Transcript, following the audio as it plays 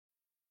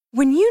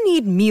When you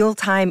need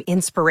mealtime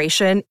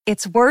inspiration,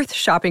 it's worth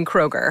shopping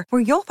Kroger,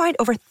 where you'll find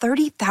over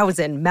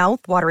 30,000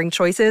 mouth-watering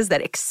choices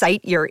that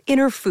excite your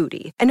inner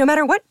foodie. And no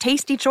matter what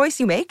tasty choice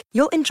you make,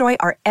 you'll enjoy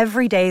our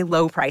everyday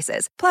low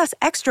prices, plus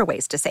extra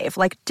ways to save,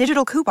 like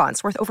digital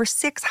coupons worth over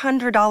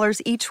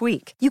 $600 each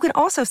week. You can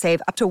also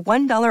save up to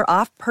 $1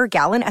 off per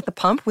gallon at the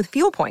pump with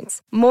fuel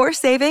points. More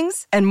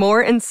savings and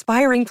more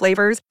inspiring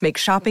flavors make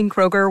shopping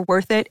Kroger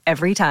worth it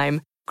every time.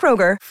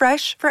 Kroger,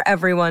 fresh for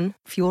everyone.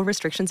 Fuel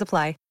restrictions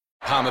apply.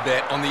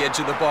 Palmerbet on the edge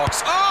of the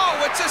box.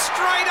 Oh, it's a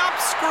straight-up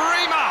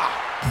screamer!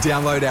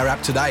 Download our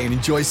app today and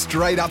enjoy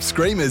straight-up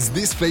screamers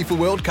this FIFA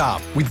World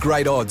Cup with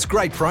great odds,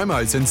 great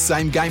promos and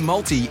same-game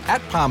multi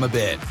at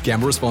Palmerbet.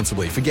 Gamble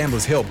responsibly. For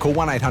Gamblers' Help, call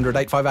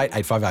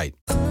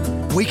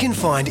 1-800-858-858. We can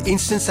find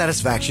instant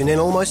satisfaction in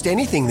almost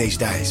anything these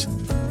days.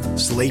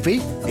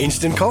 Sleepy?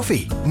 Instant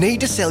coffee.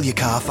 Need to sell your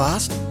car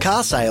fast?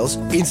 Car sales,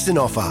 instant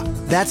offer.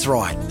 That's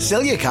right.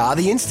 Sell your car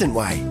the instant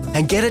way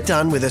and get it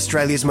done with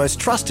Australia's most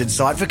trusted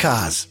site for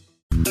cars.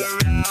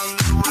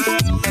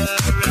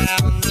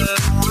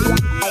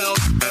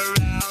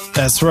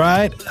 That's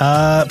right.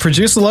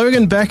 Producer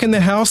Logan back in the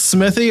house.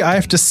 Smithy, I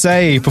have to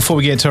say, before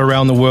we get to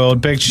Around the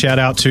World, big shout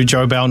out to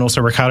Joe Bell and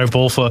also Ricardo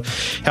Ball for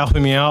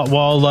helping me out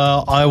while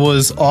I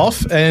was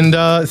off. And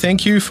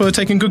thank you for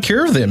taking good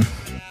care of them.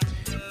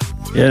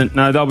 Yeah,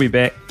 no, they'll be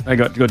back. They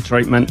got good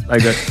treatment. They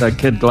got the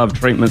kid glove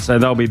treatment, so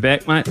they'll be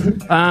back, mate.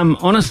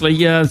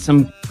 Honestly,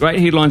 some great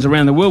headlines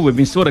around the world. We've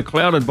been sort of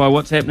clouded by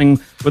what's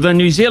happening within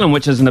New Zealand,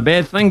 which isn't a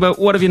bad thing, but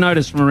what have you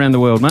noticed from around the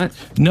world, mate?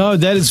 No,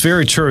 that is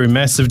very true.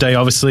 Massive day,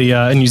 obviously,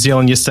 in New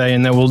Zealand yesterday,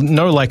 and that will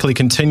likely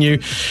continue.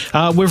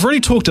 We've already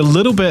talked a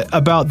little bit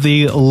about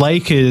the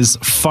Lakers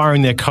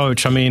firing their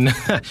coach. I mean,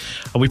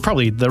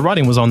 the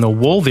writing was on the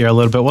wall there a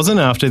little bit, wasn't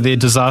it, after their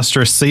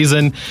disastrous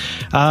season?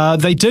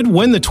 They did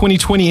win the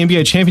 2020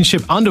 NBA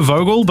championship under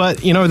Vogel, but,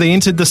 they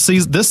entered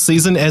this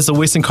season as the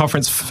Western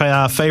Conference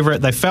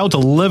favourite. They failed to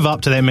live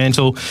up to that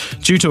mantle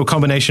due to a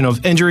combination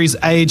of injuries,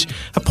 age,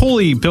 a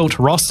poorly built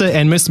roster,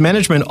 and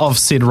mismanagement of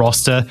said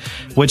roster,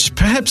 which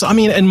perhaps,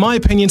 in my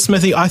opinion,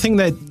 Smithy, I think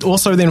that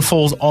also then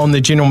falls on the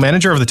general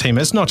manager of the team.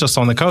 It's not just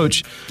on the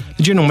coach.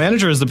 The general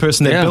manager is the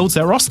person that builds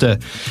that roster.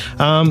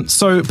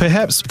 So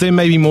perhaps there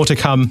may be more to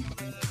come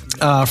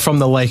from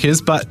the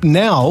Lakers, but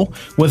now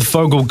with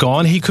Vogel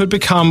gone, he could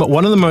become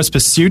one of the most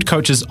pursued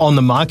coaches on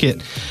the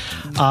market.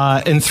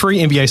 In 3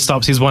 NBA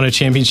stops, he's won a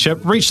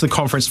championship, reached the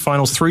conference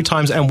finals 3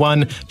 times, and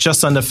won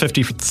just under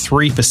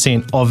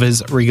 53% of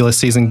his regular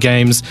season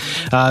games.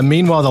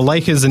 Meanwhile, the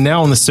Lakers are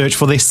now on the search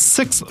for their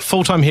 6th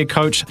full-time head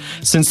coach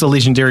since the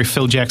legendary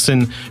Phil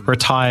Jackson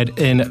retired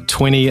in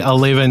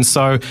 2011.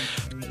 So,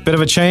 bit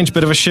of a change,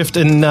 bit of a shift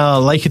in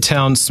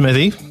Lakertown,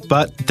 Smithy.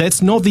 But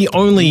that's not the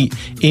only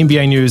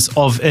NBA news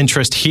of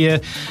interest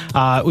here.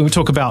 When we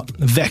talk about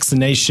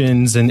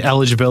vaccinations and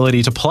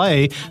eligibility to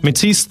play,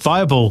 Matisse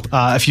Thybulle,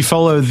 if you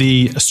follow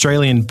the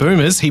Australian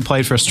Boomers, he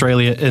played for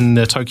Australia in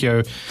the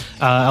Tokyo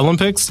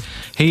Olympics.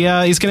 He's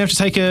going to have to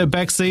take a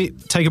back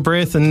seat, take a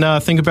breath,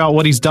 and think about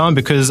what he's done,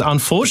 because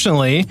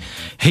unfortunately,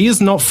 he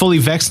is not fully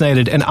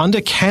vaccinated. And under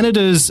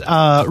Canada's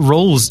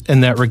rules in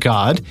that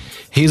regard,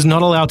 he is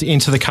not allowed to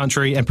enter the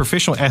country, and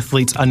professional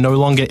athletes are no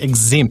longer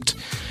exempt.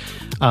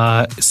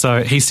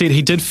 So he said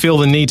he did feel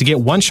the need to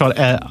get one shot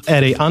at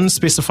an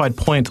unspecified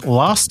point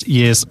last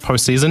year's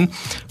postseason,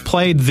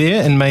 played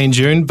there in May and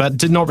June, but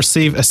did not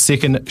receive a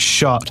second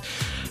shot.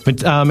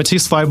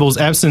 Matisse Thybulle's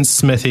absence,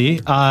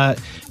 Smithy,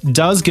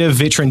 does give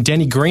veteran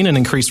Danny Green an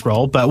increased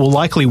role, but will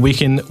likely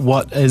weaken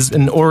what is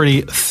an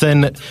already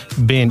thin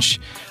bench.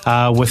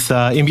 With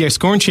NBA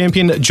scoring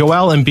champion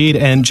Joel Embiid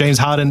and James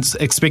Harden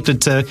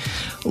expected to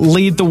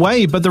lead the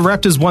way, but the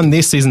Raptors won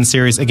their season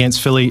series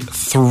against Philly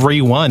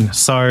 3-1.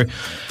 So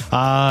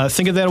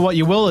think of that what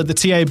you will at the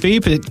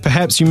TAB, but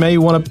perhaps you may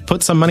want to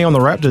put some money on the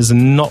Raptors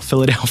and not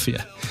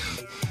Philadelphia.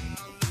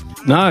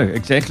 No,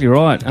 exactly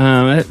right.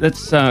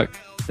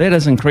 That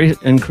is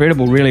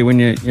incredible, really, when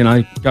you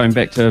going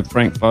back to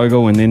Frank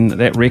Vogel and then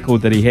that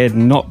record that he had,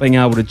 not being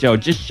able to gel,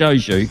 just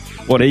shows you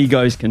what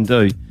egos can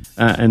do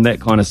in that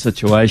kind of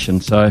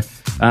situation. So,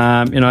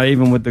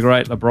 even with the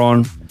great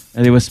LeBron,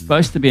 there was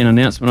supposed to be an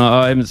announcement.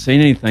 I haven't seen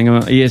anything.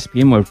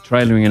 ESPN were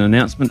trailing an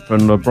announcement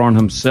from LeBron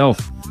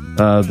himself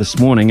this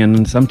morning,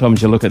 and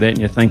sometimes you look at that and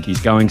you think he's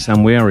going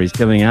somewhere, or he's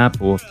giving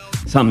up, or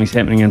something's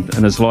happening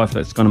in his life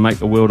that's going to make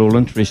the world all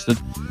interested.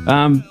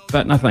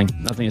 But nothing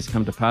has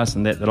come to pass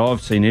in that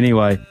I've seen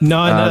anyway.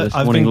 This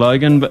morning,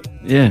 Logan. But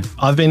yeah,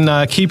 I've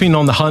been keeping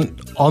on the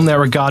hunt on that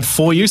regard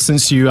for you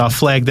since you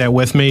flagged that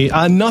with me.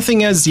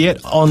 Nothing as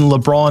yet on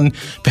LeBron.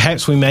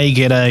 Perhaps we may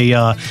get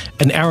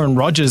an Aaron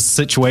Rodgers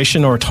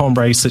situation or a Tom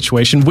Brady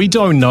situation. We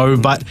don't know,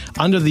 but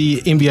under the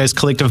NBA's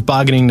collective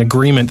bargaining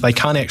agreement, they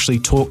can't actually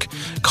talk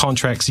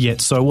contracts yet.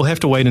 So we'll have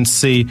to wait and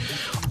see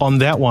on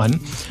that one.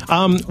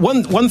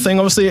 One thing,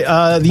 obviously,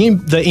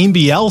 the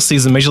NBL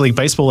season, Major League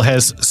Baseball,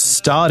 has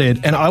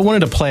started, and I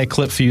wanted to play a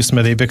clip for you,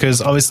 Smithy,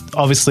 because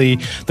obviously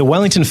the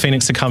Wellington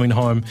Phoenix are coming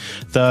home,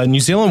 the New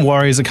Zealand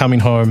Warriors are coming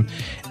home,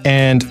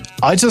 And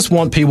I just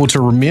want people to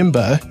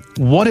remember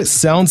what it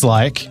sounds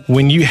like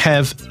when you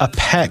have a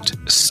packed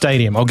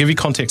stadium. I'll give you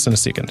context in a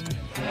second. Driven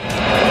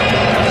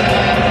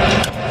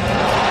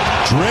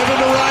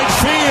to right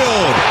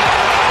field.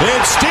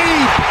 It's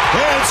deep.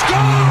 It's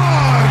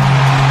gone.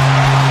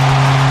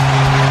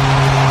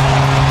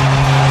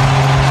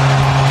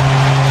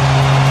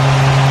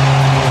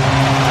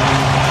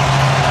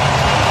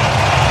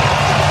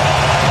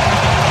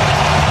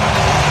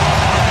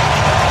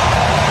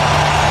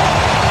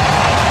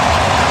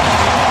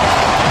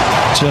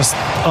 Just,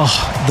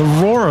 the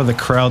roar of the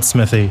crowd,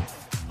 Smithy.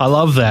 I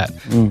love that.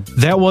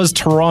 That was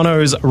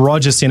Toronto's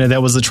Rogers Centre.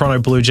 That was the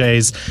Toronto Blue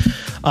Jays.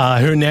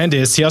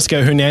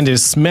 Teoscar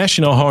Hernandez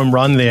smashing a home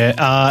run there.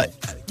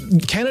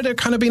 Canada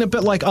kind of been a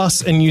bit like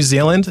us in New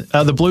Zealand.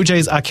 The Blue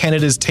Jays are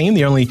Canada's team,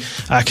 the only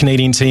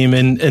Canadian team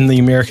in the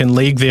American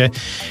League there.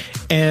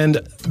 And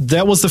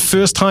that was the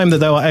first time that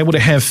they were able to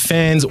have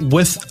fans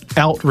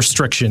without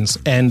restrictions.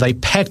 And they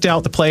packed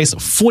out the place,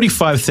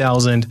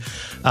 45,000.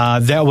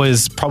 That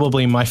was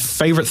probably my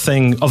favorite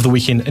thing of the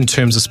weekend in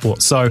terms of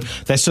sport. So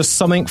that's just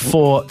something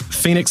for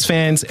Phoenix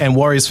fans and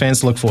Warriors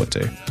fans to look forward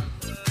to.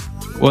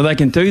 Well, they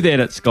can do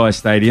that at Sky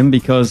Stadium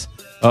because,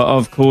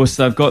 of course,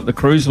 they've got the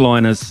cruise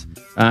liners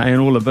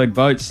and all the big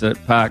boats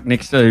that park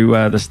next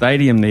to the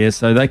stadium there,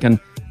 so they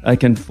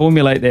can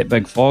formulate that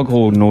big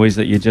foghorn noise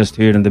that you just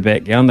heard in the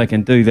background. They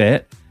can do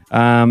that.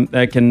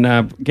 They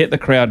can get the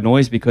crowd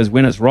noise because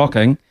when it's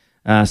rocking,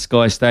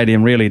 Sky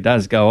Stadium really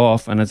does go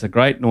off, and it's a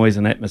great noise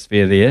and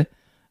atmosphere there.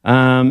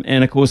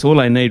 And, of course, all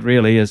they need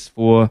really is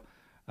for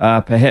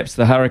perhaps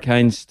the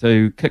Hurricanes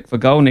to kick for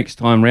goal next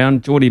time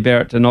round, Geordie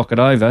Barrett to knock it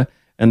over,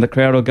 and the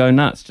crowd will go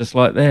nuts just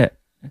like that.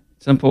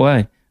 Simple,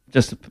 eh?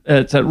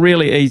 It's a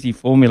really easy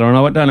formula, and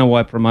I don't know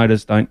why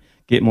promoters don't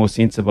get more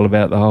sensible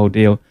about the whole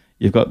deal.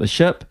 You've got the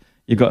ship,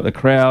 you've got the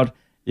crowd,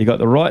 you've got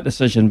the right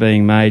decision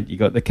being made, you've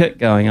got the kick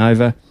going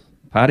over.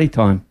 Party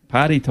time,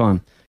 party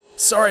time.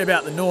 Sorry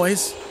about the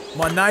noise.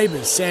 My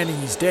neighbour's sanding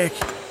his deck.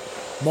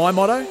 My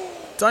motto?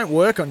 Don't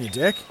work on your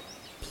deck,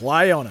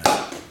 play on it.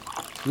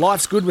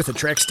 Life's good with a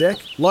Trex deck.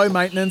 Low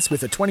maintenance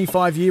with a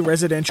 25-year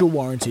residential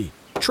warranty.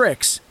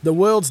 Trex, the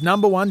world's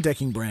 #1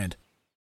 decking brand.